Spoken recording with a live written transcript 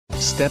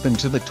Step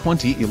into the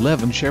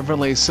 2011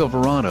 Chevrolet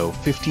Silverado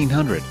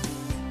 1500.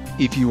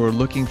 If you are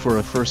looking for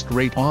a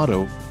first-rate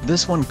auto,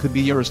 this one could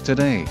be yours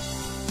today.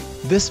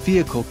 This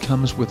vehicle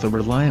comes with a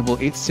reliable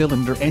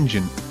 8-cylinder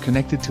engine,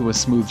 connected to a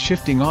smooth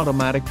shifting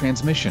automatic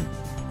transmission.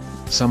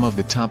 Some of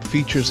the top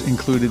features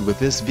included with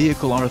this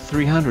vehicle are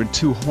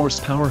 302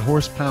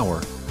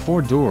 horsepower,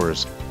 4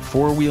 doors,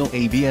 4-wheel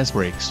ABS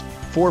brakes,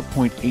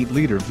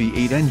 4.8-liter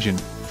V8 engine,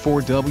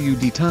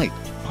 4WD type,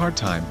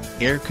 part-time,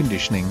 air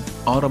conditioning,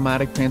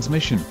 automatic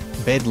transmission,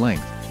 bed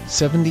length,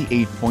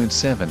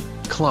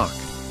 78.7, clock,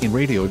 in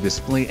radio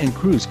display and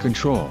cruise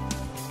control.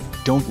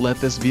 Don't let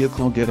this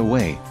vehicle get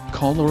away.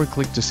 Call or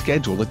click to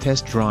schedule a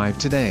test drive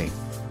today.